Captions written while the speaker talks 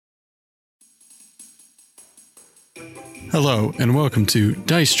Hello, and welcome to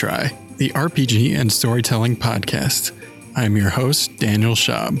Dice Try, the RPG and storytelling podcast. I am your host, Daniel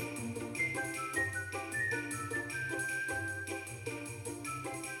Schaub.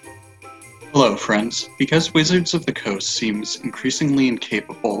 Hello, friends. Because Wizards of the Coast seems increasingly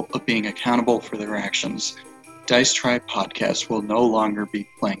incapable of being accountable for their actions, Dice Try podcast will no longer be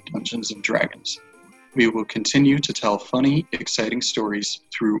playing Dungeons & Dragons. We will continue to tell funny, exciting stories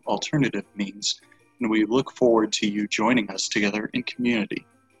through alternative means, and we look forward to you joining us together in community.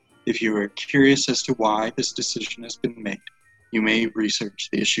 If you are curious as to why this decision has been made, you may research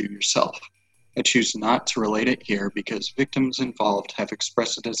the issue yourself. I choose not to relate it here because victims involved have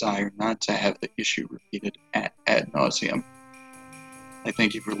expressed a desire not to have the issue repeated ad nauseum. I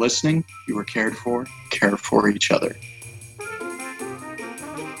thank you for listening. You are cared for. Care for each other.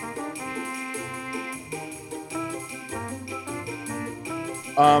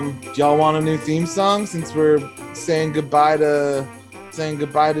 Do y'all want a new theme song since we're saying goodbye to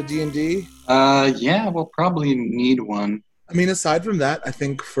D&D? Yeah, we'll probably need one. I mean, aside from that, I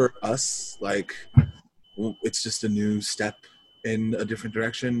think for us, it's just a new step in a different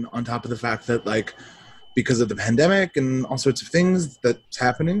direction, on top of the fact that, because of the pandemic and all sorts of things that's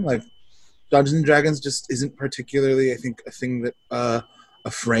happening, Dungeons & Dragons just isn't particularly, I think, a thing that, a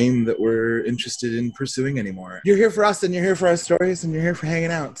frame that we're interested in pursuing anymore. You're here for us, and you're here for our stories, and you're here for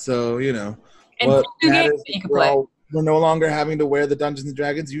hanging out, so, you know. And what new matters games that you can is play. we're no longer having to wear the Dungeons &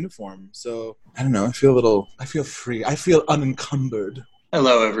 Dragons uniform, so, I don't know, I feel free, I feel unencumbered.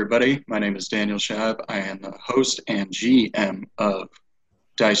 Hello, everybody. My name is Daniel Schaub. I am the host and GM of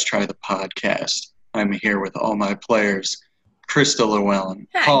Dice Try the podcast. I'm here with all my players, Krista Llewellyn,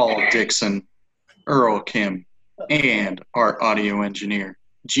 Hi. Paul Dixon, Earl Kim, and our audio engineer,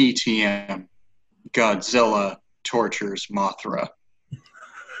 GTM, Godzilla Tortures Mothra.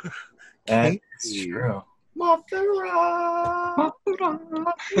 That's true. Mothra.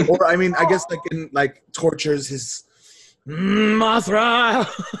 Or, I mean, I guess, tortures his Mothra.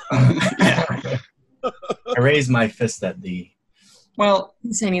 Yeah. I raised my fist at thee. Well,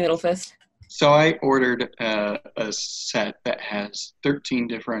 Tiny little fist. so I ordered a set that has 13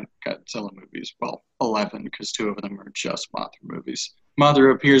 different Godzilla movies. Well, 11, because 2 of them are just Mothra movies.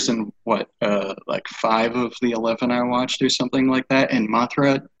 Mothra appears in, 5 of the 11 I watched or something like that, and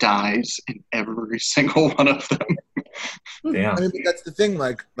Mothra dies in every single one of them. Damn. I mean, but that's the thing,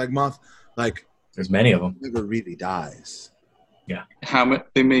 There's many of them. never really dies. How much?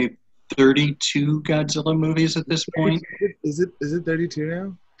 They made 32 Godzilla movies at this point. Is it 32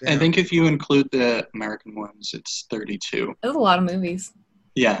 now? I think if you include the American ones, it's 32. That's a lot of movies.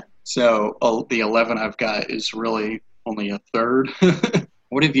 Yeah, so the 11 I've got is really only a third.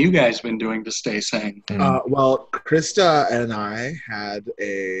 What have you guys been doing to stay sane? Well, Krista and I had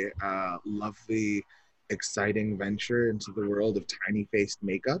a lovely, exciting venture into the world of tiny-faced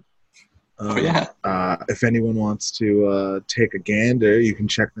makeup. Oh, yeah. If anyone wants to take a gander, you can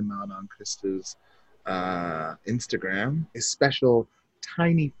check them out on Krista's Instagram. A special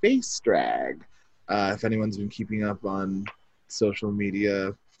tiny face drag. If anyone's been keeping up on social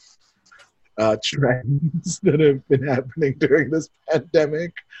media trends that have been happening during this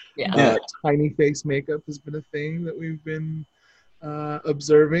pandemic, Yeah. tiny face makeup has been a thing that we've been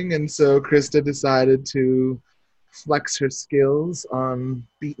observing, and so Krista decided to flex her skills on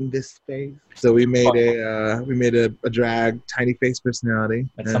beating this face. So we made a drag tiny face personality.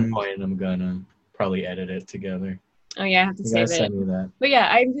 At some point, I'm gonna probably edit it together. Oh, yeah, I have to You gotta save it. send me that. But yeah,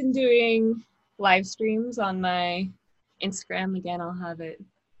 I've been doing live streams on my Instagram. Again, I'll have it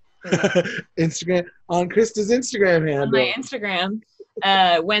Instagram on Krista's Instagram on handle. my Instagram.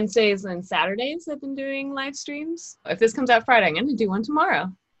 Wednesdays and Saturdays, I've been doing live streams. If this comes out Friday, I'm going to do one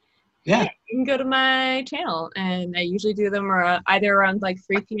tomorrow. Yeah. You can go to my channel, and I usually do them either around 3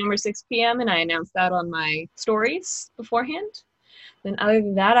 p.m. or 6 p.m., and I announce that on my stories beforehand. Then other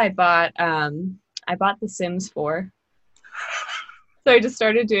than that, I bought The Sims 4. So I just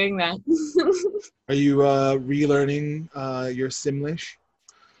started doing that. Are you relearning your Simlish?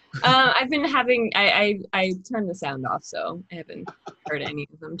 I've been having I turned the sound off, so I haven't heard any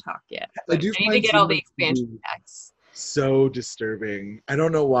of them talk yet. I But do I need to find get all the Simlish expansion packs. so disturbing. I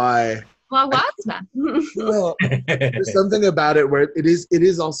don't know why. Well, what's that? Well, there's something about it where it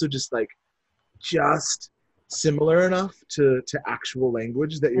is also just similar enough to actual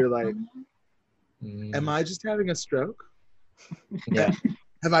language that you're like, am I just having a stroke? Yeah.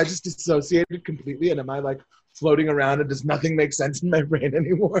 Have I just dissociated completely, and am I floating around and does nothing make sense in my brain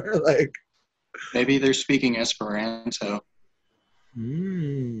anymore? Maybe they're speaking Esperanto.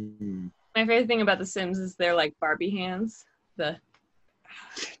 My favorite thing about The Sims is they're like Barbie hands. When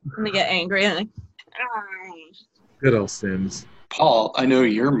they get angry and Good old Sims. Paul, I know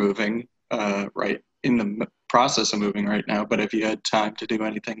you're moving, right in the process of moving right now, but have you had time to do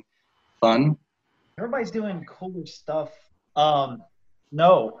anything fun? Everybody's doing cooler stuff. No.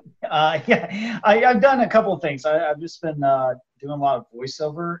 Yeah, I've done a couple of things. I've just been doing a lot of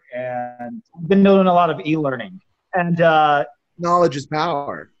voiceover and been doing a lot of e-learning. And Knowledge is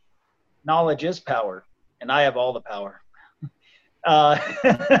power. knowledge is power, and I have all the power.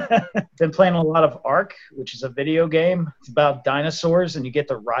 Been playing a lot of Ark, which is a video game. It's about dinosaurs, and you get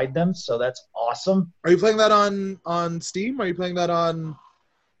to ride them, so that's awesome. Are you playing that on Steam? Are you playing that on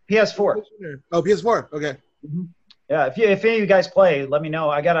PS4. Oh, PS4. Okay. Mm-hmm. Yeah, if any of you guys play, let me know.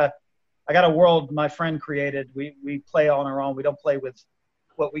 I got a world my friend created. We play on our own. We don't play with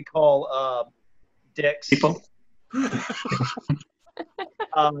what we call dicks. People? They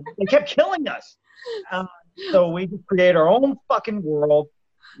kept killing us. So we just create our own fucking world.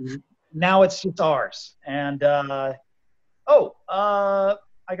 Now it's just ours. And I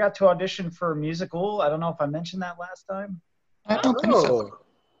got to audition for a musical. I don't know if I mentioned that last time. I don't think so.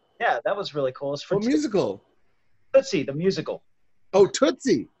 Yeah, that was really cool. It's for What musical? Tootsie, the musical. Oh,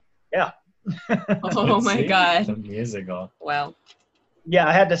 Tootsie. Yeah. Oh my god. The musical. Wow. Yeah,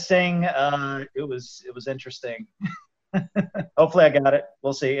 I had to sing. It was interesting. Hopefully I got it.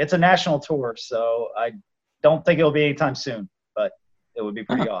 We'll see. It's a national tour, so I don't think it'll be anytime soon, but it would be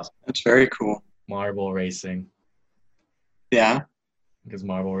pretty awesome. That's very cool. Marble racing. Yeah. Because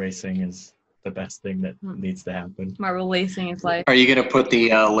marble racing is the best thing that needs to happen. Marble racing is like. Are you going to put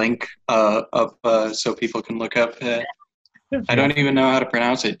the link up so people can look up? I don't even know how to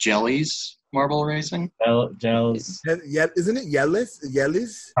pronounce it. Jellies Marble Racing? Gels. Yeah, isn't it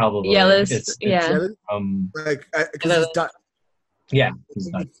Yellis? Probably. Yellis, It's yeah. Like, because it's yeah.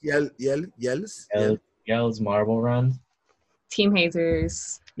 Yellis. Yells Marble Run. Team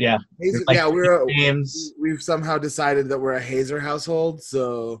Hazers. Yeah. Hazer, Like yeah, games. we've somehow decided that we're a Hazer household,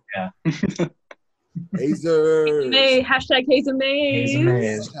 so Yeah. Hazer. May hashtag Hazer Maze. Hazer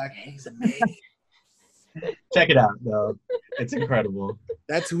Maze. Hashtag Hazer Maze. Check it out, though. It's incredible.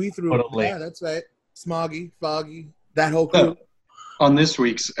 That's who we threw. What a link. Yeah, that's right. Smoggy, Foggy, that whole crew. So, on this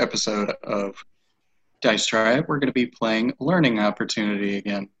week's episode of Dice Tribe, we're going to be playing Learning Opportunity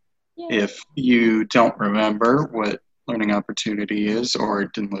again. Yay. If you don't remember what Learning Opportunity is or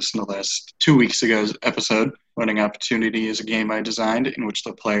didn't listen to last 2 weeks ago's episode, Learning Opportunity is a game I designed in which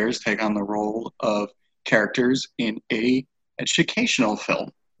the players take on the role of characters in a educational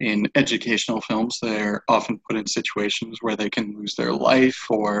film. In educational films, they're often put in situations where they can lose their life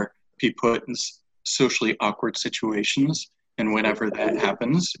or be put in socially awkward situations. And whenever that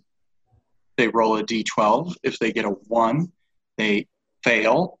happens, they roll a d12. If they get a 1, they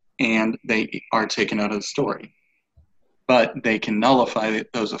fail and they are taken out of the story. But they can nullify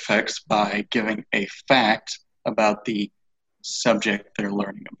those effects by giving a fact about the subject they're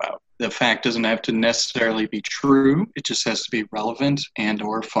learning about. The fact doesn't have to necessarily be true. It just has to be relevant and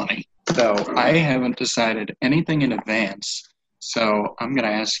or funny. So I haven't decided anything in advance. So I'm going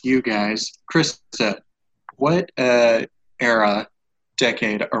to ask you guys, Krista, what decade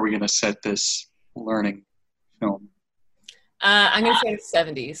are we going to set this learning film? I'm going to say the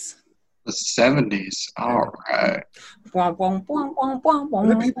 70s. The 70s. All right. What do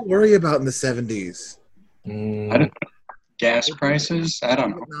people worry about in the 70s? I don't know. Gas prices? I don't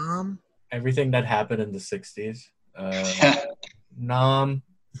know. Vietnam? Everything that happened in the 60s. Nom,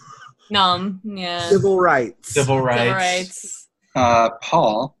 yeah. Civil rights. Civil rights.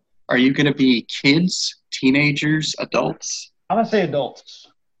 Paul, are you going to be kids, teenagers, adults? I'm going to say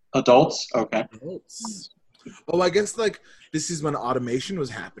adults. Adults? Okay. Oh, I guess like this is when automation was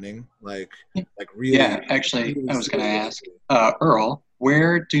happening, like really. Yeah, actually, I was going to ask, Earl,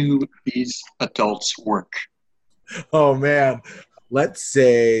 where do these adults work? Oh man, let's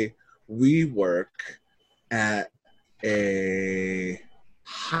say we work at a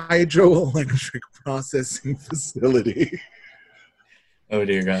hydroelectric processing facility. Oh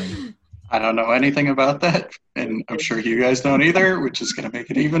dear God. I don't know anything about that, and I'm sure you guys don't either, which is going to make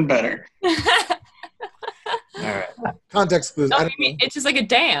it even better. All right. Context clues. No, it's just like a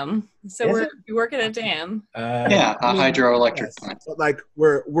dam. So we work at a dam. Yeah, a hydroelectric plant. But like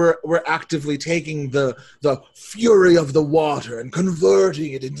we're actively taking the fury of the water and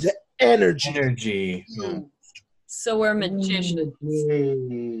converting it into energy. So we're magicians.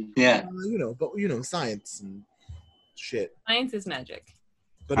 Yeah. But science and shit. Science is magic.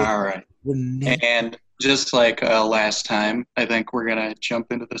 But all right. And just like last time, I think we're going to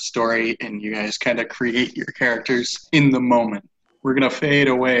jump into the story and you guys kind of create your characters in the moment. We're going to fade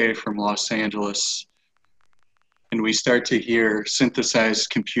away from Los Angeles and we start to hear synthesized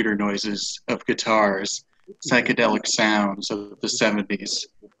computer noises of guitars psychedelic sounds of the 70s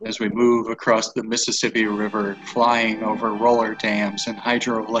as we move across the Mississippi River, flying over roller dams and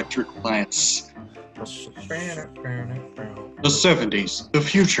hydroelectric plants. The 70s, the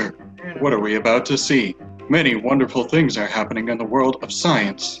future. What are we about to see? Many wonderful things are happening in the world of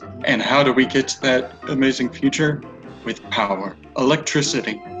science. And how do we get to that amazing future? With power,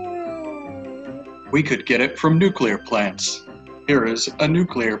 electricity. We could get it from nuclear plants. Here is a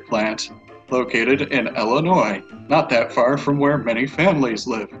nuclear plant located in Illinois, not that far from where many families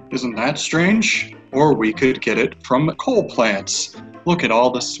live. Isn't that strange? Or we could get it from coal plants. Look at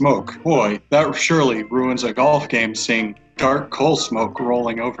all the smoke. Boy, that surely ruins a golf game, seeing dark coal smoke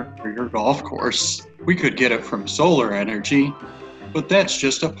rolling over your golf course. We could get it from solar energy, but that's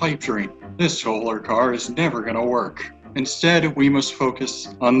just a pipe dream. This solar car is never gonna work. Instead, we must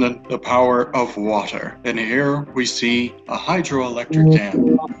focus on the power of water. And here we see a hydroelectric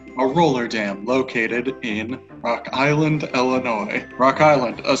dam, a roller dam located in Rock Island, Illinois. Rock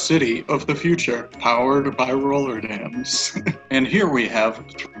Island, a city of the future, powered by roller dams. And here we have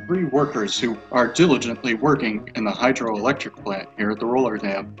 3 workers who are diligently working in the hydroelectric plant here at the roller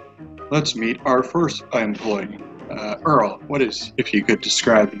dam. Let's meet our first employee. Earl, if you could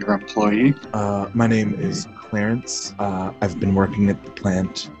describe your employee? My name is Clarence. I've been working at the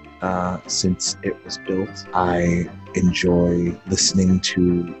plant since it was built. I enjoy listening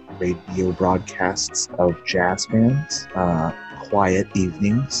to radio broadcasts of jazz bands, quiet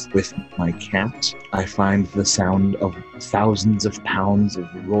evenings with my cat. I find the sound of thousands of pounds of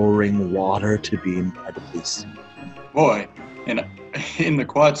roaring water to be incredibly soothing. Boy, in the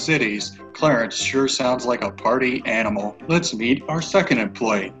Quad Cities, Clarence sure sounds like a party animal. Let's meet our second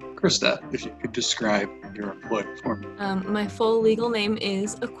employee. Krista, if you could describe your employee for me. My full legal name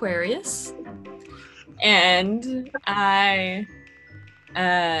is Aquarius, and I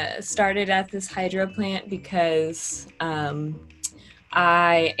started at this hydro plant because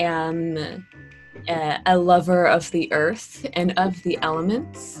I am a lover of the earth and of the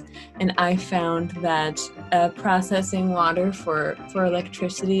elements, and I found that processing water for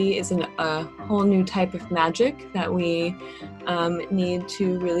electricity is a whole new type of magic that we need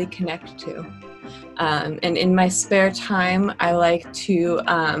to really connect to. And in my spare time, I like to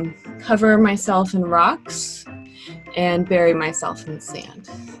cover myself in rocks and bury myself in the sand.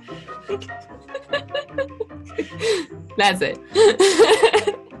 That's it.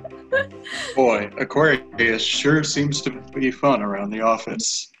 Boy, Aquarius sure seems to be fun around the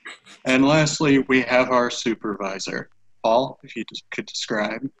office. And lastly, we have our supervisor. Paul, if you could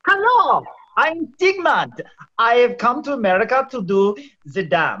describe. Hello, I'm Digmund. I have come to America to do the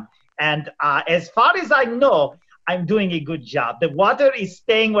dam. And as far as I know, I'm doing a good job. The water is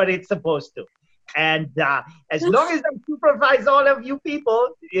staying where it's supposed to. And as long as I supervise all of you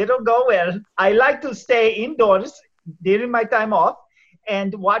people, it'll go well. I like to stay indoors during my time off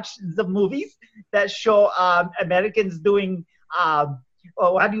and watch the movies that show Americans doing,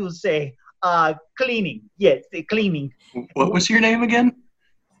 what do you say, cleaning. Yes, cleaning. What was your name again?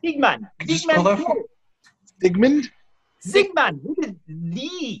 Digmund. Digmund? Zigmund. With a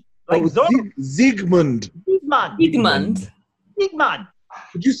Z. Like Zygmunt. Digmund. Digmund.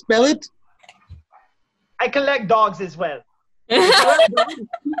 Could you spell it? I collect dogs as well.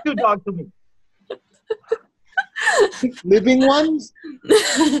 Two dogs to me. Living ones?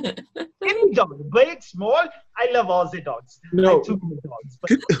 Any dog, big, small. I love all the dogs. No. I have too many dogs.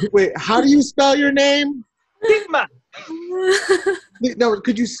 But Wait, how do you spell your name? Digmund. No,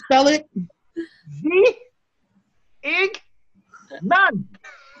 could you spell it? None.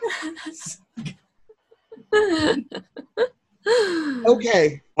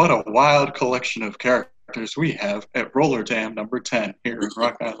 Okay. What a wild collection of characters we have at Roller Dam number 10 here in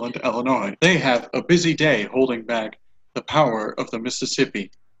Rock Island, Illinois. They have a busy day holding back the power of the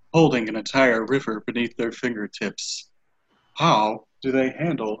Mississippi, holding an entire river beneath their fingertips. How do they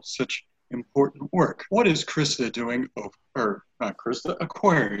handle such important work? What is Krista doing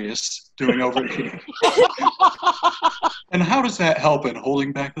Aquarius doing over here? And how does that help in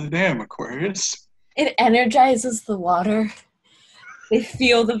holding back the dam, Aquarius? It energizes the water. They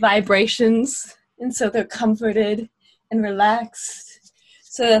feel the vibrations, and so they're comforted and relaxed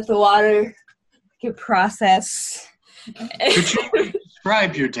so that the water can process. Could you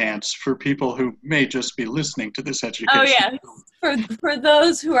describe your dance for people who may just be listening to this education? Oh, yes. For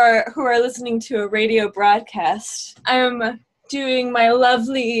those who are listening to a radio broadcast, I'm doing my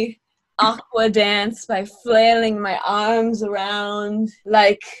lovely aqua dance by flailing my arms around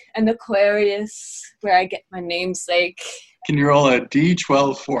like an Aquarius, where I get my namesake. Can you roll a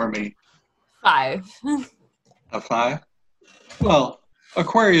D12 for me? 5. A 5? Well,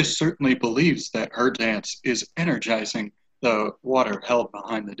 Aquarius certainly believes that her dance is energizing the water held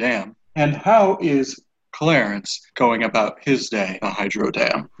behind the dam. And how is Clarence going about his day, the hydro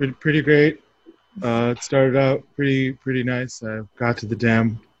dam? Pretty great. It started out pretty nice. I got to the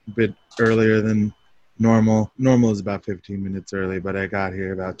dam a bit earlier than normal. Normal is about 15 minutes early, but I got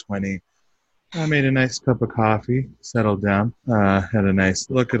here about 20. I made a nice cup of coffee, settled down, had a nice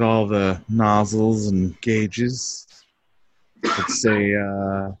look at all the nozzles and gauges. Let's say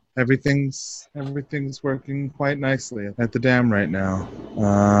everything's working quite nicely at the dam right now.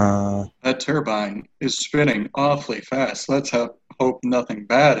 That turbine is spinning awfully fast. Let's hope nothing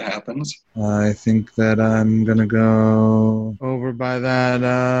bad happens. I think that I'm gonna go over by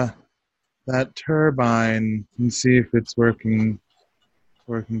that turbine and see if it's working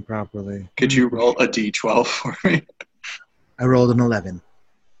properly. Could you roll a d12 for me? I rolled an 11.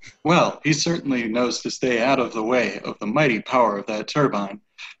 Well, he certainly knows to stay out of the way of the mighty power of that turbine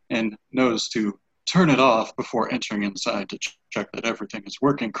and knows to turn it off before entering inside to check that everything is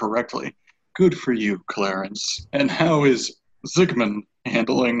working correctly. Good for you, Clarence. And how is Zygmunt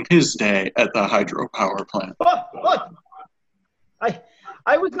handling his day at the hydropower plant? What?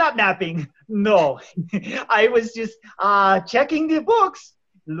 I was not napping. No. I was just checking the books,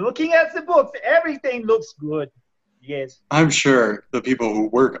 looking at the books. Everything looks good. Yes. I'm sure the people who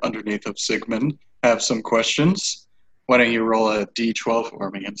work underneath of Zygmunt have some questions. Why don't you roll a d12 for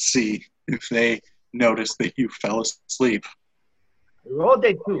me and see if they notice that you fell asleep? Rolled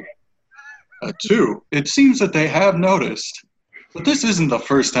a 2. A 2. It seems that they have noticed. But this isn't the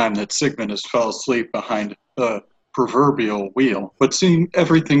first time that Zygmunt has fell asleep behind the proverbial wheel. But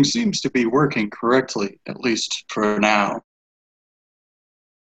everything seems to be working correctly, at least for now.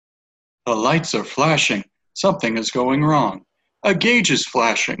 The lights are flashing. Something is going wrong. A gauge is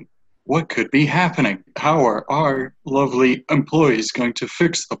flashing. What could be happening? How are our lovely employees going to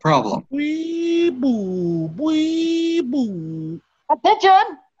fix the problem? Wee boo, wee boo.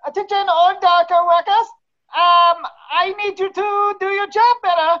 Attention, all co-workers. I need you to do your job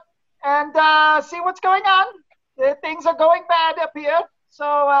better and see what's going on. Things are going bad up here. So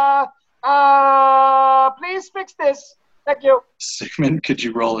please fix this. Thank you. Zygmunt, could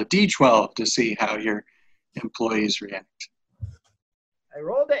you roll a d12 to see how your employees react? I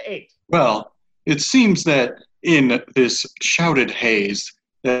rolled an 8. Well, it seems that in this shouted haze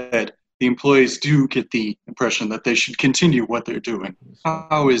that the employees do get the impression that they should continue what they're doing.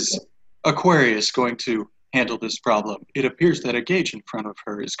 How is Aquarius going to handle this problem? It appears that a gauge in front of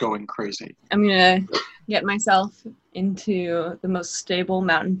her is going crazy. I'm going to get myself into the most stable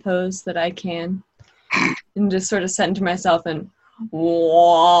mountain pose that I can and just sort of center myself and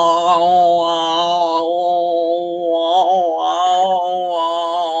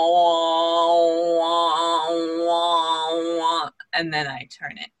and then I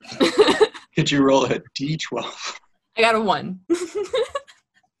turn it. Could you roll a d12? I got a 1.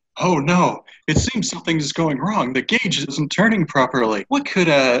 Oh no, it seems something is going wrong. The gauge isn't turning properly. What could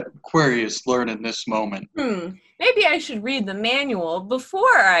Aquarius learn in this moment? Maybe I should read the manual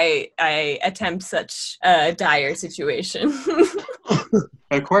before I attempt such a dire situation.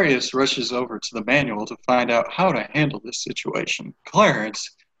 Aquarius rushes over to the manual to find out how to handle this situation.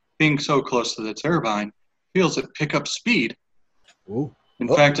 Clarence, being so close to the turbine, feels it pick up speed. Ooh. In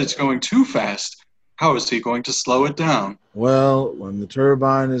fact, it's going too fast. How is he going to slow it down? Well, when the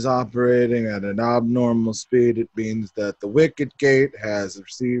turbine is operating at an abnormal speed, it means that the wicket gate has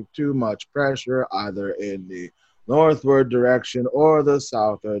received too much pressure either in the northward direction or the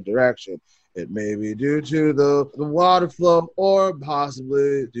southward direction. It may be due to the water flow or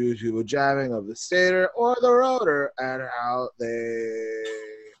possibly due to a jamming of the stator or the rotor and how they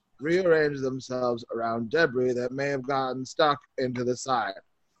rearrange themselves around debris that may have gotten stuck into the side.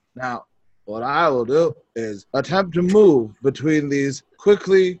 Now, what I will do is attempt to move between these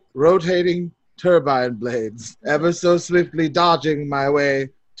quickly rotating turbine blades, ever so swiftly dodging my way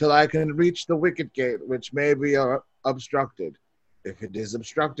till I can reach the wicket gate, which may be obstructed. If it is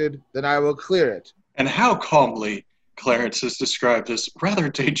obstructed, then I will clear it. And how calmly Clarence has described this rather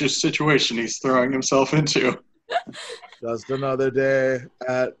dangerous situation he's throwing himself into. Just another day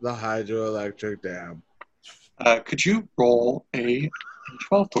at the hydroelectric dam. Could you roll a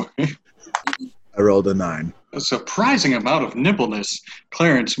 12 for me? I rolled a 9. A surprising amount of nimbleness.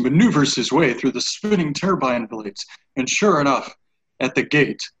 Clarence maneuvers his way through the spinning turbine blades, and sure enough, at the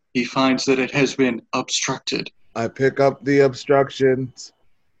gate, he finds that it has been obstructed. I pick up the obstructions,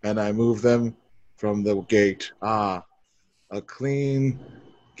 and I move them from the gate. A clean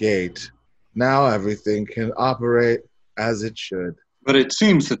gate. Now everything can operate as it should. But it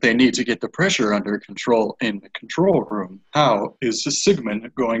seems that they need to get the pressure under control in the control room. How is Sigmund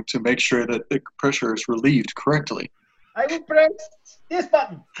going to make sure that the pressure is relieved correctly? I will press this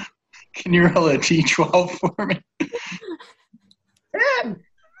button. Can you roll a d12 for me? 10.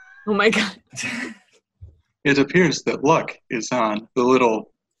 Oh my god. It appears that luck is on the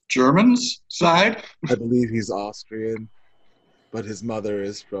little German's side. I believe he's Austrian, but his mother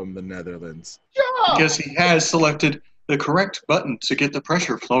is from the Netherlands. Sure. Because he has selected the correct button to get the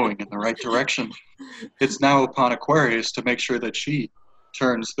pressure flowing in the right direction. It's now upon Aquarius to make sure that she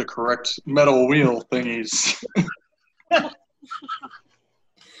turns the correct metal wheel thingies.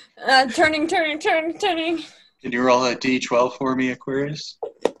 Turning. Can you roll a d12 for me, Aquarius?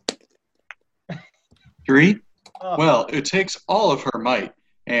 3? Oh. Well, it takes all of her might,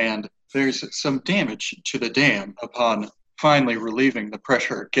 and there's some damage to the dam upon finally relieving the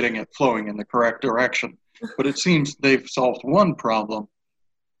pressure, getting it flowing in the correct direction. But it seems they've solved one problem.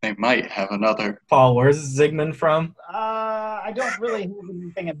 They might have another. Paul, where's Zygmunt from? I don't really have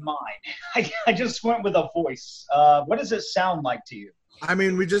anything in mind. I just went with a voice. What does it sound like to you? I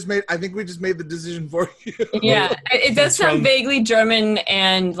mean, I think we just made the decision for you. Yeah, it does sound From- vaguely German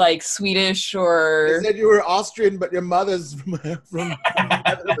and like Swedish or. I said you were Austrian, but your mother's from the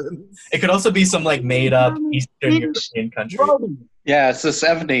Netherlands. It could also be some like made up Eastern European country. Yeah, it's the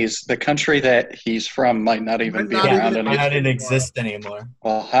 70s. The country that he's from might not even be Might not around even- Might anymore. not even exist anymore.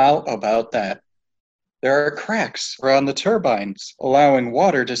 Well, how about that? There are cracks around the turbines, allowing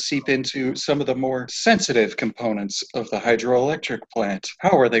water to seep into some of the more sensitive components of the hydroelectric plant.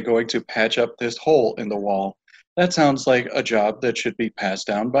 How are they going to patch up this hole in the wall? That sounds like a job that should be passed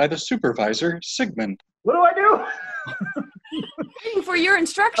down by the supervisor, Sigmund. What do I do? Waiting for your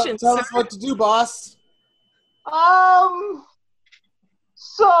instructions. Tell sir. us what to do, boss.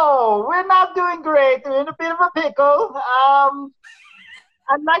 So we're not doing great. We're in a bit of a pickle.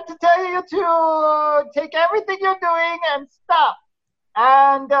 I'd like to tell you to take everything you're doing and stop.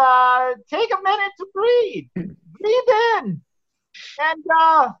 And take a minute to breathe. Breathe in. And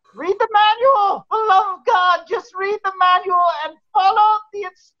read the manual. For the love of God, just read the manual and follow the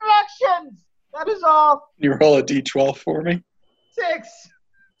instructions. That is all. Can you roll a d12 for me? 6.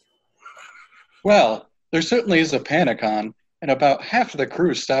 Well, there certainly is a panic on, and about half of the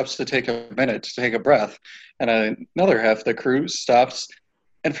crew stops to take a minute to take a breath, and another half of the crew stops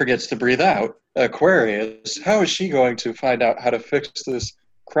and forgets to breathe out. Aquarius, how is she going to find out how to fix this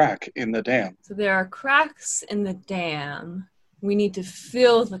crack in the dam? So there are cracks in the dam. We need to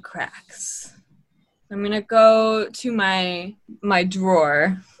fill the cracks. I'm gonna go to my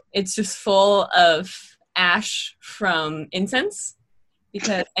drawer. It's just full of ash from incense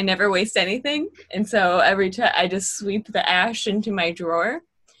because I never waste anything. And so every time I just sweep the ash into my drawer.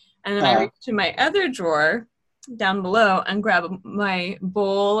 And then I reach to my other drawer down below and grab my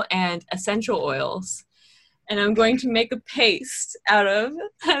bowl and essential oils. And I'm going to make a paste out of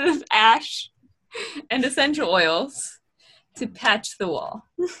ash and essential oils to patch the wall.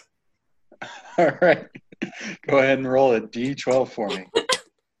 All right. Go ahead and roll a d12 for me. I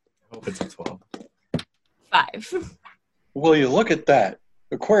hope it's a 12. 5. Will you look at that?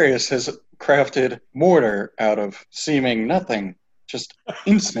 Aquarius has crafted mortar out of seeming nothing, just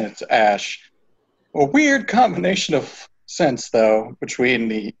incense ash. A weird combination of scents, though, between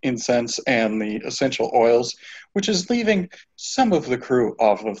the incense and the essential oils, which is leaving some of the crew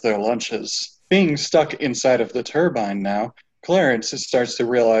off of their lunches. Being stuck inside of the turbine now, Clarence starts to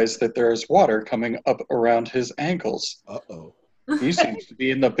realize that there is water coming up around his ankles. Uh-oh. He seems to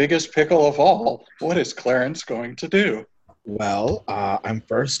be in the biggest pickle of all. What is Clarence going to do? Well, I'm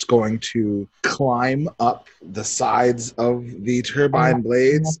first going to climb up the sides of the turbine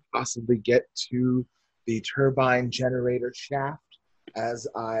blades, possibly get to the turbine generator shaft as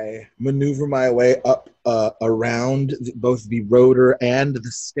I maneuver my way up around both the rotor and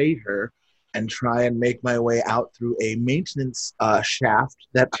the stator and try and make my way out through a maintenance shaft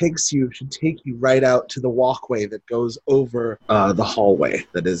that should take you right out to the walkway that goes over the hallway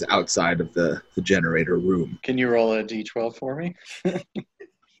that is outside of the generator room. Can you roll a d12 for me?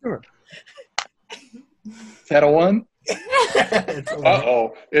 Sure. Is that a 1? It's a lot.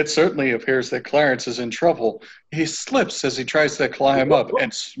 Uh-oh. It certainly appears that Clarence is in trouble. He slips as he tries to climb up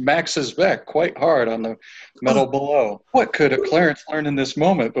and smacks his back quite hard on the metal below. What could Clarence learn in this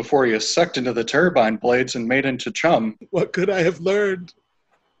moment before he is sucked into the turbine blades and made into chum? What could I have learned?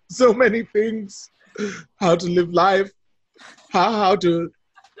 So many things. How to live life. How to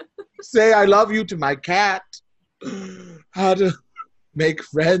say I love you to my cat. How to make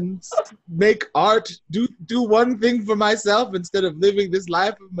friends, make art, do one thing for myself instead of living this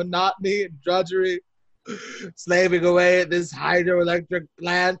life of monotony and drudgery. slaving away at this hydroelectric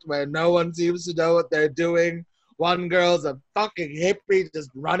plant where no one seems to know what they're doing. One girl's a fucking hippie just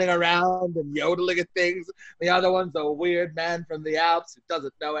running around and yodeling at things. The other one's a weird man from the Alps who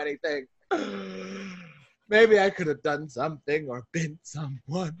doesn't know anything. Maybe I could have done something or been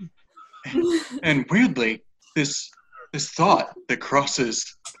someone. And weirdly, this thought that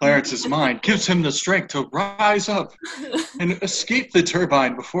crosses Clarence's mind gives him the strength to rise up and escape the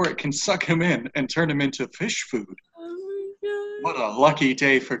turbine before it can suck him in and turn him into fish food. What a lucky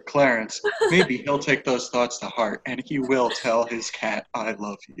day for Clarence. Maybe he'll take those thoughts to heart and he will tell his cat, I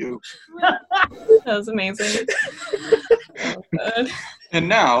love you. That was amazing. Oh, God. And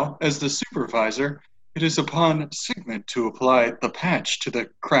now, as the supervisor, it is upon Sigmund to apply the patch to the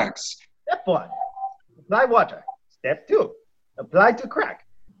cracks. Step 1, apply water. Step 2, apply to crack.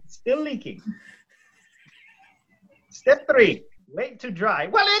 It's still leaking. Step 3, wait to dry.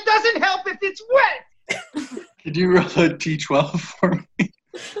 Well, it doesn't help if it's wet. Could you roll a d12 for me?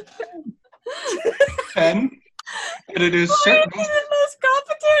 10. And it is Why are you the most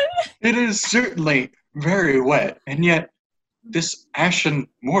competent? it is certainly very wet, and yet this ashen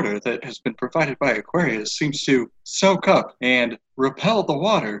mortar that has been provided by Aquarius seems to soak up and repel the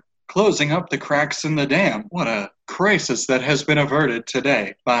water, closing up the cracks in the dam. What a crisis that has been averted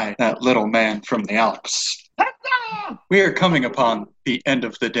today by that little man from the Alps. We are coming upon the end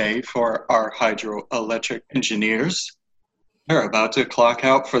of the day for our hydroelectric engineers. They're about to clock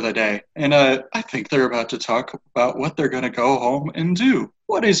out for the day, and I think they're about to talk about what they're going to go home and do.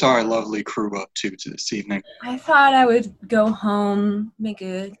 What is our lovely crew up to this evening? I thought I would go home, make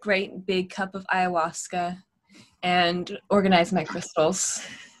a great big cup of ayahuasca, and organize my crystals.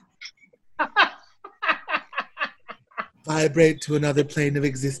 Vibrate to another plane of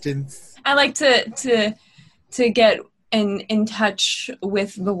existence. I like to get in touch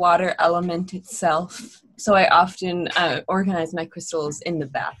with the water element itself. So I often organize my crystals in the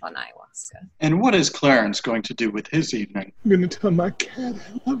bath on ayahuasca. And what is Clarence going to do with his evening? I'm going to tell my cat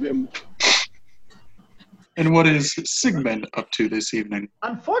I love him. And what is Sigmund up to this evening?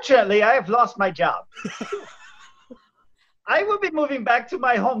 Unfortunately, I have lost my job. I will be moving back to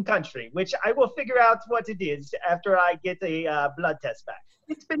my home country, which I will figure out what it is after I get a blood test back.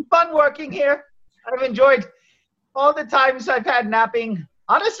 It's been fun working here. I've enjoyed all the times I've had napping.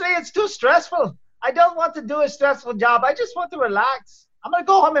 Honestly, it's too stressful. I don't want to do a stressful job. I just want to relax. I'm going to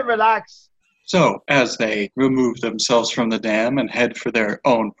go home and relax. So, as they remove themselves from the dam and head for their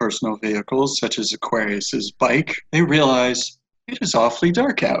own personal vehicles, such as Aquarius's bike, they realize it is awfully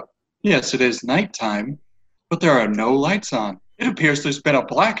dark out. Yes, it is nighttime, but there are no lights on. It appears there's been a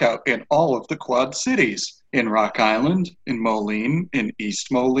blackout in all of the Quad Cities. In Rock Island, in Moline, in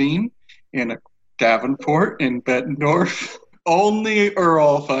East Moline, in Davenport, in Bettendorf. Only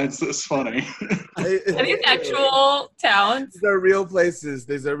Earl finds this funny. Are these actual towns? These are real places.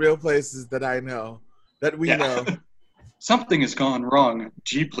 These are real places that I know, that we know. Something has gone wrong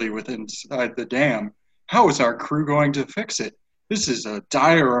deeply within inside the dam. How is our crew going to fix it? This is a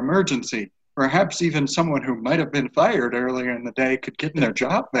dire emergency. Perhaps even someone who might have been fired earlier in the day could get their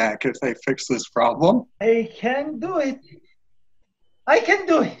job back if they fix this problem. I can do it. I can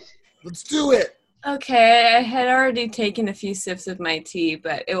do it. Let's do it. Okay, I had already taken a few sips of my tea,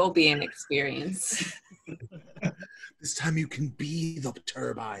 but it will be an experience. This time you can be the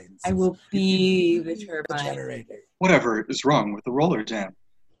turbines. I will be the The turbine. generator. Whatever is wrong with the roller dam?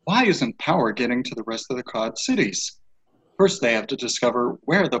 Why isn't power getting to the rest of the Quad Cities? First, they have to discover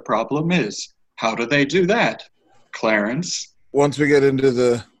where the problem is. How do they do that? Clarence? Once we get into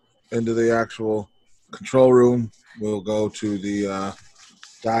the actual control room, we'll go to the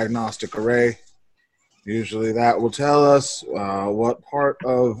diagnostic array. Usually that will tell us what part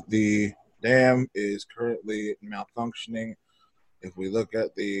of the dam is currently malfunctioning. If we look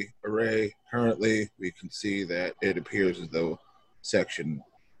at the array currently, we can see that it appears as though section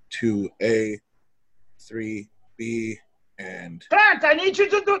 2A, 3B, and... Clarence, I need you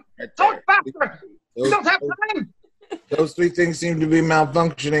to talk faster. You don't have time. Those three things seem to be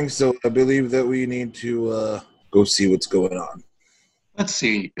malfunctioning, so I believe that we need to go see what's going on. Let's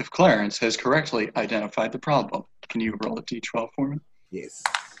see if Clarence has correctly identified the problem. Can you roll a d12 for me? Yes.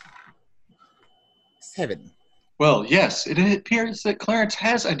 7. Well, yes, it appears that Clarence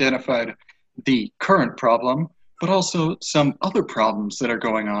has identified the current problem, but also some other problems that are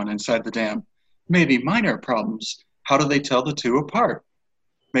going on inside the dam. Maybe minor problems. How do they tell the two apart?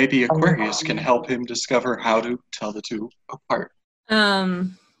 Maybe Aquarius can help him discover how to tell the two apart.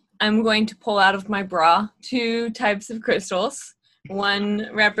 I'm going to pull out of my bra 2 types of crystals. one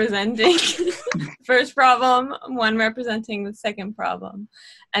representing first problem, one representing the second problem.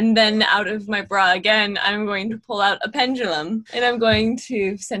 And then out of my bra again, I'm going to pull out a pendulum and I'm going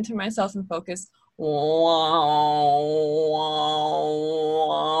to center myself and focus.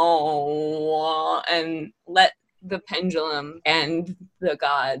 And let the pendulum and the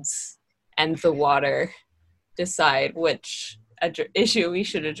gods and the water decide which issue we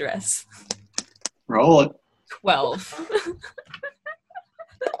should address. Roll it. 12.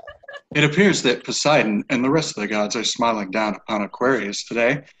 It appears that Poseidon and the rest of the gods are smiling down upon Aquarius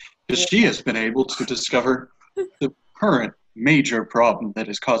today, because she has been able to discover the current major problem that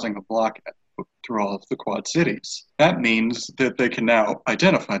is causing a block through all of the Quad Cities. That means that they can now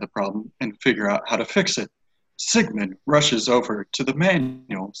identify the problem and figure out how to fix it. Sigmund rushes over to the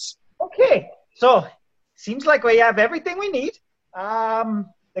manuals. Okay, so seems like we have everything we need.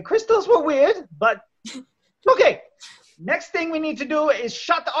 The crystals were weird, but okay. Next thing we need to do is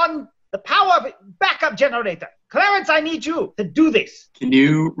shut on the power backup generator. Clarence, I need you to do this. Can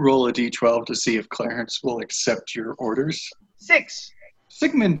you roll a d12 to see if Clarence will accept your orders? 6.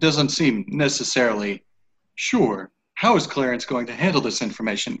 Sigmund doesn't seem necessarily sure. How is Clarence going to handle this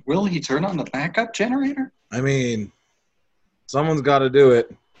information? Will he turn on the backup generator? I mean, someone's got to do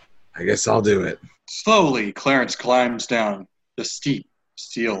it. I guess I'll do it. Slowly, Clarence climbs down the steep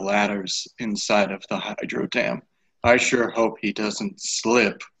steel ladders inside of the hydro dam. I sure hope he doesn't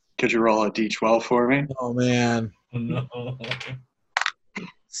slip. Could you roll a d12 for me? Oh, man. Oh, no.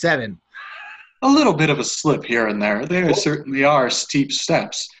 7. A little bit of a slip here and there. There certainly are steep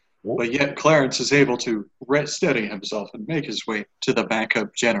steps, but yet Clarence is able to steady himself and make his way to the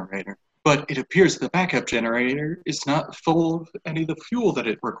backup generator. But it appears the backup generator is not full of any of the fuel that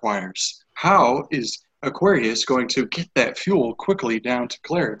it requires. How is Aquarius going to get that fuel quickly down to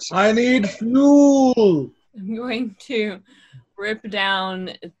Clarence? I need fuel. I'm going to rip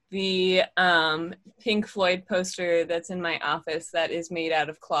down the Pink Floyd poster that's in my office that is made out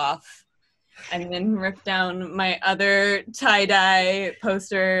of cloth, and then rip down my other tie-dye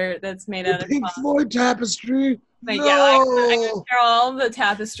poster that's made out of Pink cloth. Floyd tapestry. But no. yeah, I gather all the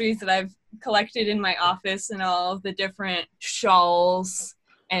tapestries that I've collected in my office and all of the different shawls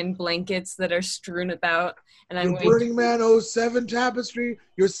and blankets that are strewn about. And I'm Your Burning Man 07 tapestry,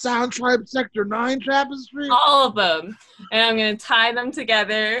 your Sound Tribe Sector 9 tapestry. all of them. And I'm going to tie them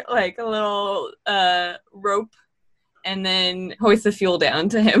together like a little rope and then hoist the fuel down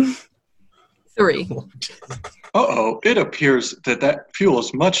to him. 3. Uh-oh, it appears that fuel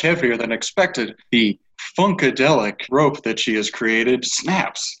is much heavier than expected. The funkadelic rope that she has created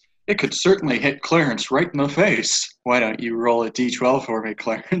snaps. It could certainly hit Clarence right in the face. Why don't you roll a d12 for me,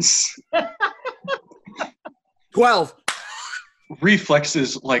 Clarence? 12.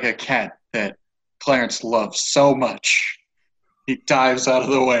 Reflexes like a cat that Clarence loves so much. He dives out of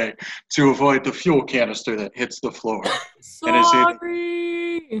the way to avoid the fuel canister that hits the floor.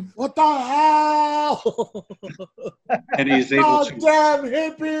 Sorry! What the hell? And he is able to Goddamn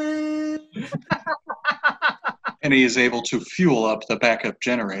hippie! and he is able to fuel up the backup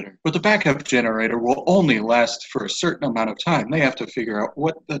generator. But the backup generator will only last for a certain amount of time. They have to figure out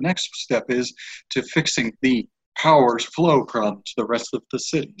what the next step is to fixing the power flow problem to the rest of the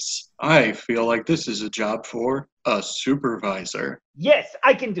cities. I feel like this is a job for a supervisor. Yes,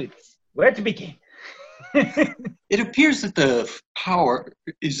 I can do this. Where to begin? It appears that the power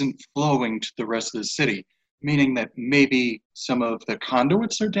isn't flowing to the rest of the city, meaning that maybe some of the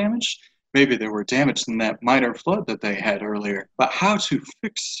conduits are damaged. Maybe they were damaged in that minor flood that they had earlier. But how to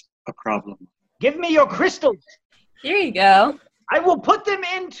fix a problem? Give me your crystals. Here you go. I will put them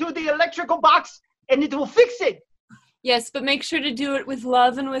into the electrical box and it will fix it. Yes, but make sure to do it with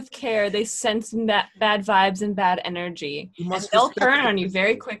love and with care. They sense bad vibes and bad energy. And they'll turn on you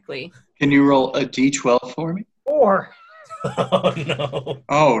very quickly. Can you roll a d12 for me? 4. Oh, no.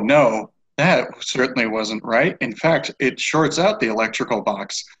 Oh, no. That certainly wasn't right. In fact, it shorts out the electrical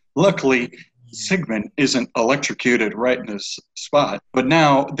box. Luckily, Sigmund isn't electrocuted right in this spot. But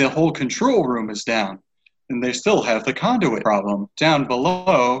now the whole control room is down. And they still have the conduit problem. Down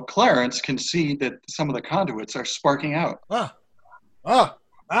below, Clarence can see that some of the conduits are sparking out.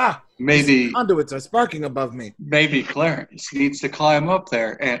 Maybe These conduits are sparking above me. Maybe Clarence needs to climb up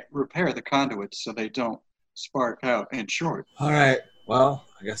there and repair the conduits so they don't spark out and short. All right. Well,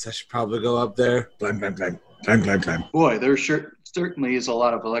 I guess I should probably go up there. Climb. Boy, there certainly is a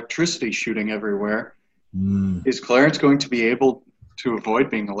lot of electricity shooting everywhere. Mm. Is Clarence going to be able to avoid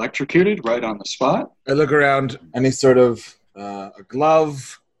being electrocuted right on the spot? I look around. Any sort of a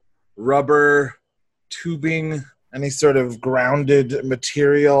glove, rubber, tubing, any sort of grounded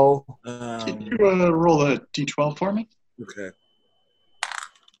material. Can you roll a d12 for me? Okay.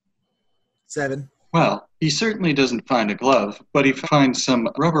 7. Well, he certainly doesn't find a glove, but he finds some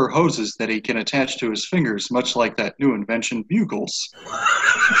rubber hoses that he can attach to his fingers, much like that new invention, bugles.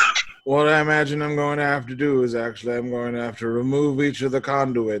 What I imagine I'm going to have to do is I'm going to have to remove each of the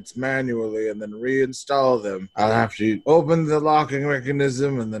conduits manually and then reinstall them. I'll have to open the locking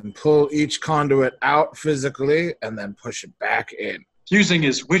mechanism and then pull each conduit out physically and then push it back in. Using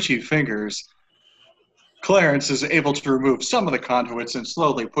his witchy fingers, Clarence is able to remove some of the conduits and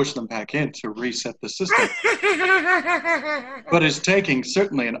slowly push them back in to reset the system. But it's taking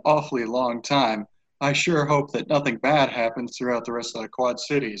certainly an awfully long time. I sure hope that nothing bad happens throughout the rest of the Quad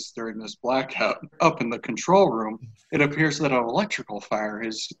Cities during this blackout. Up in the control room, it appears that an electrical fire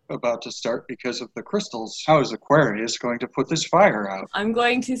is about to start because of the crystals. How is Aquarius going to put this fire out? I'm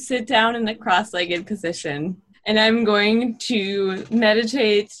going to sit down in the cross-legged position, and I'm going to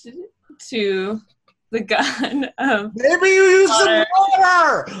meditate to the god of... Maybe you use some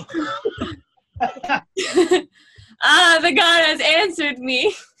water! The god has answered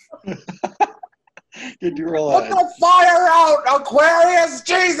me. Did you realize? Put the fire out, Aquarius!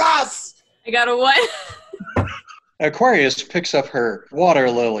 Jesus! I got a what? Aquarius picks up her water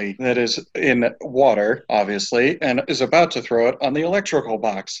lily that is in water, obviously, and is about to throw it on the electrical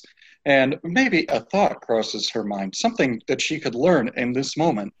box. And maybe a thought crosses her mind, something that she could learn in this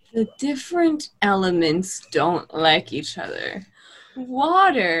moment. The different elements don't like each other.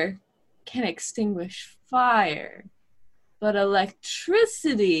 Water can extinguish fire, but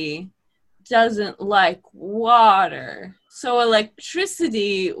electricity doesn't like water. So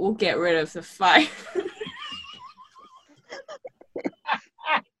electricity will get rid of the fire.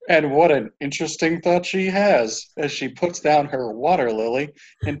 And what an interesting thought she has as she puts down her water lily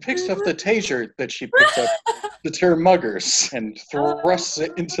and picks up the taser that she picked up, the term muggers, and thrusts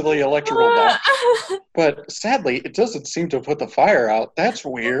it into the electrical box. But sadly, it doesn't seem to put the fire out. That's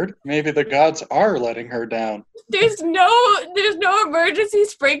weird. Maybe the gods are letting her down. There's no emergency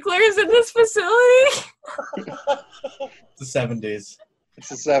sprinklers in this facility. The 70s. It's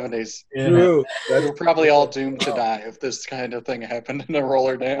the 70s. Yeah. True. We're probably all doomed to die if this kind of thing happened in a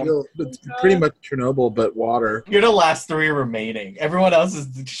roller dam. It's pretty much Chernobyl, but water. You're the last 3 remaining. Everyone else is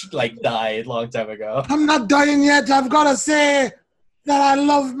died a long time ago. I'm not dying yet. I've got to say that I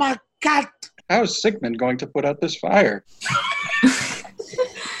love my cat. How is Sigmund going to put out this fire?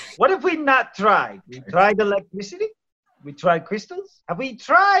 What if we not tried? We tried electricity? We tried crystals? Have we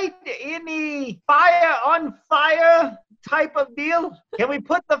tried any fire on fire type of deal? Can we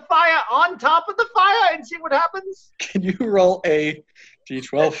put the fire on top of the fire and see what happens? Can you roll a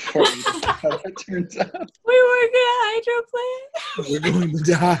D12 for me to see how that turns out? We work at a hydro plant. We're going to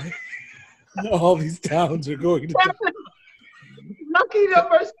die. All these towns are going to die. 7. Lucky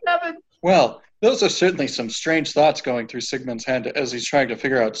number 7. Well, those are certainly some strange thoughts going through Sigmund's head as he's trying to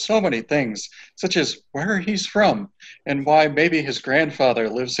figure out so many things, such as where he's from and why maybe his grandfather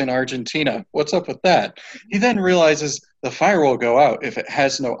lives in Argentina. What's up with that? He then realizes the fire will go out if it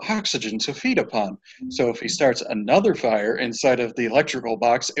has no oxygen to feed upon. So if he starts another fire inside of the electrical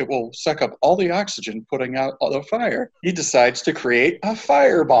box, it will suck up all the oxygen, putting out all the fire. He decides to create a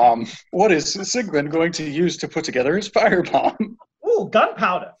firebomb. What is Sigmund going to use to put together his firebomb? Ooh,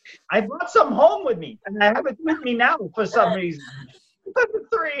 gunpowder. I brought some home with me, and I have it with me now for some reason.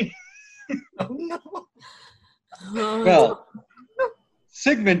 3. Oh, no. Well,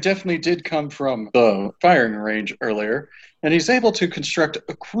 Sigmund definitely did come from the firing range earlier, and he's able to construct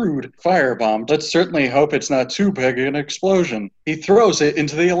a crude firebomb. Let's certainly hope it's not too big an explosion. He throws it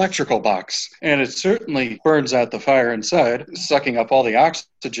into the electrical box, and it certainly burns out the fire inside, sucking up all the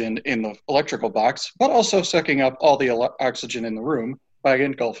oxygen in the electrical box, but also sucking up all the oxygen in the room by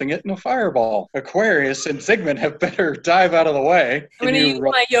engulfing it in a fireball. Aquarius and Sigmund have better dive out of the way. I'm going to use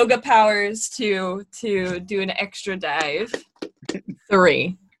my yoga powers to do an extra dive.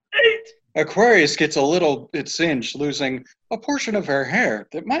 3. 8. Aquarius gets a little bit singed, losing a portion of her hair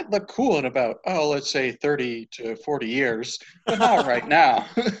that might look cool in about, let's say 30 to 40 years, but not right now.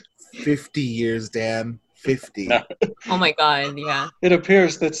 50 years, Dan. 50. No. Oh my god, yeah. It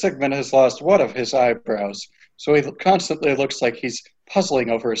appears that Sigmund has lost one of his eyebrows, so he constantly looks like he's puzzling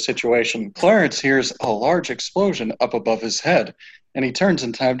over a situation. Clarence hears a large explosion up above his head, and he turns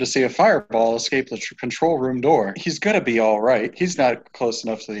in time to see a fireball escape the control room door. He's gonna be all right. He's not close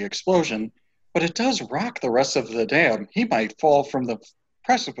enough to the explosion, but it does rock the rest of the dam. He might fall from the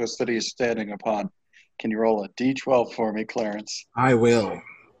precipice that he's standing upon. Can you roll a D12 for me, Clarence? I will.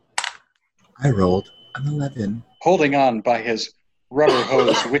 I rolled an 11. Holding on by his rubber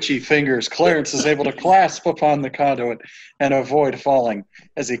hose, witchy fingers, Clarence is able to clasp upon the conduit and avoid falling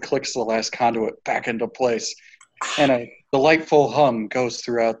as he clicks the last conduit back into place. And a delightful hum goes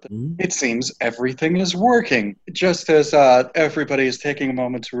throughout. It seems everything is working. Just as everybody is taking a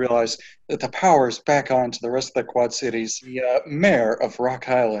moment to realize that the power is back on to the rest of the Quad Cities, the mayor of Rock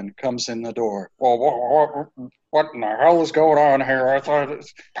Island comes in the door. Well, what in the hell is going on here? I thought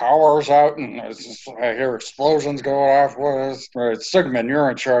power's out and I hear explosions going off. Right, Sigmund, you're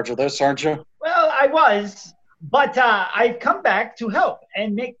in charge of this, aren't you? Well, I was, but I've come back to help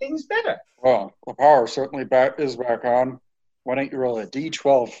and make things better. Well, the power certainly is back on. Why don't you roll a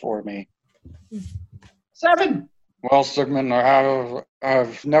D12 for me? 7. Well, Sigmund,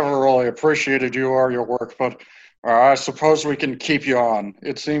 I've never really appreciated you or your work, but I suppose we can keep you on.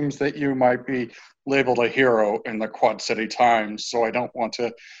 It seems that you might be labeled a hero in the Quad City Times, so I don't want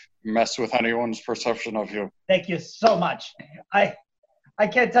to mess with anyone's perception of you. Thank you so much. I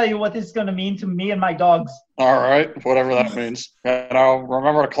can't tell you what this is going to mean to me and my dogs. All right, whatever that means. And I'll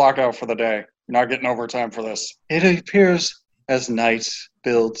remember to clock out for the day. You're not getting overtime for this. It appears as night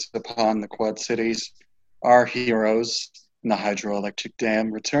builds upon the Quad Cities, our heroes in the hydroelectric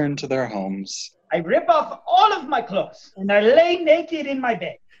dam return to their homes. I rip off all of my clothes, and I lay naked in my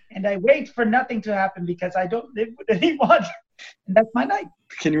bed, and I wait for nothing to happen because I don't live with anyone. And that's my night.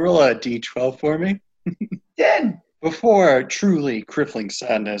 Can you roll a D12 for me? 10. Before truly crippling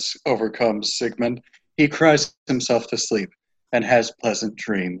sadness overcomes Sigmund, he cries himself to sleep and has pleasant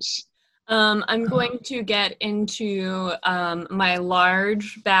dreams. I'm going to get into my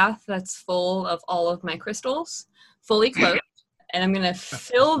large bath that's full of all of my crystals, fully clothed, and I'm going to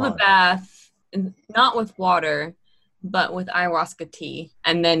fill the bath, not with water, but with ayahuasca tea,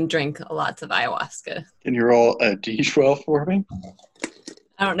 and then drink lots of ayahuasca. Can you roll a D12 for me?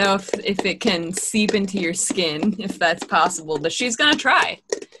 I don't know if it can seep into your skin, if that's possible, but she's going to try.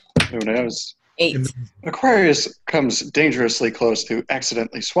 Who knows? 8. Aquarius comes dangerously close to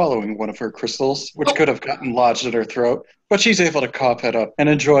accidentally swallowing one of her crystals, which could have gotten lodged in her throat, but she's able to cough it up and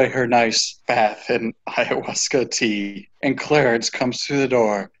enjoy her nice bath in ayahuasca tea. And Clarence comes through the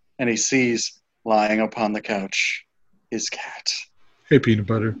door, and he sees, lying upon the couch, his cat. Hey, Peanut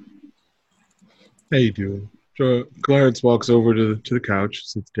Butter. How you doing? So Clarence walks over to the couch,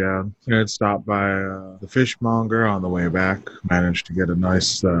 sits down. Clarence stopped by the fishmonger on the way back. Managed to get a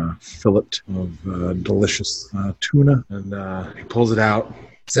nice fillet of delicious tuna. And he pulls it out,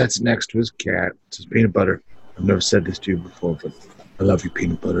 sets it next to his cat. Says, Peanut Butter, I've never said this to you before, but I love you,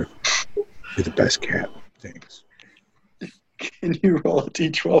 Peanut Butter. You're the best cat. Thanks. Can you roll a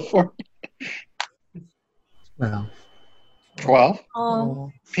D12 for me? Well. 12?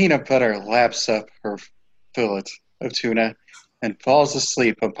 Oh. Peanut Butter laps up her fillet of tuna and falls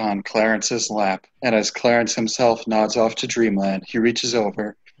asleep upon Clarence's lap. And as Clarence himself nods off to dreamland, he reaches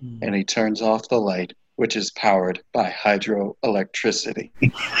over and he turns off the light, which is powered by hydroelectricity.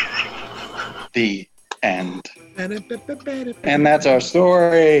 The end. And that's our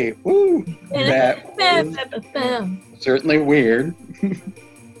story. Woo! That was certainly weird.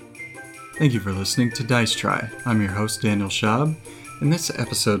 Thank you for listening to Dice Try. I'm your host, Daniel Schaub, and this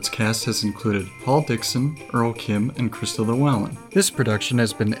episode's cast has included Paul Dixon, Earl Kim, and Crystal Llewellyn. This production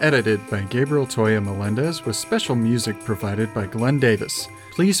has been edited by Gabriel Toya Melendez with special music provided by Glenn Davis.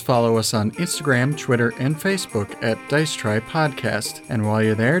 Please follow us on Instagram, Twitter, and Facebook at Dice Try Podcast. And while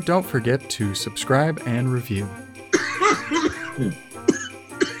you're there, don't forget to subscribe and review.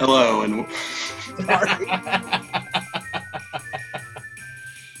 Hello, and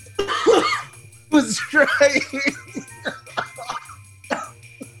was trying.